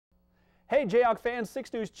Hey Jayhawk fans,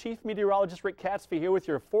 6 News Chief Meteorologist Rick Catsby here with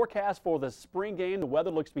your forecast for the spring game. The weather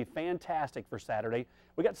looks to be fantastic for Saturday.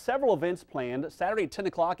 We got several events planned. Saturday at 10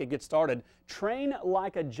 o'clock it gets started. Train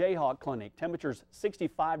like a Jayhawk clinic. Temperatures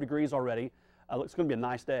 65 degrees already. Looks going to be a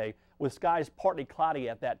nice day with skies partly cloudy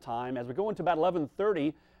at that time. As we go into about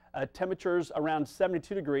 11:30, temperatures around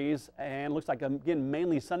 72 degrees and looks like again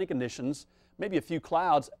mainly sunny conditions, maybe a few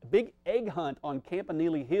clouds. Big egg hunt on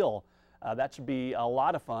Campanile Hill. That should be a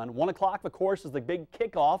lot of fun. 1 o'clock, of course, is the big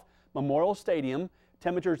kickoff, Memorial Stadium.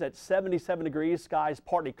 Temperatures at 77 degrees, skies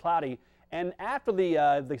partly cloudy. And after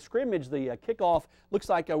the scrimmage, the kickoff, looks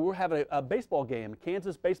like we're having a baseball game.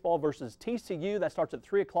 Kansas baseball versus TCU. That starts at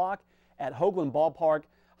 3 o'clock at Hoagland Ballpark.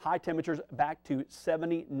 High temperatures back to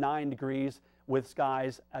 79 degrees with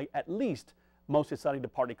skies at least mostly sunny to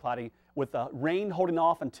partly cloudy, with rain holding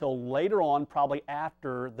off until later on, probably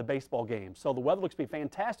after the baseball game. So the weather looks to be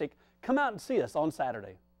fantastic. Come out and see us on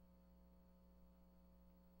Saturday.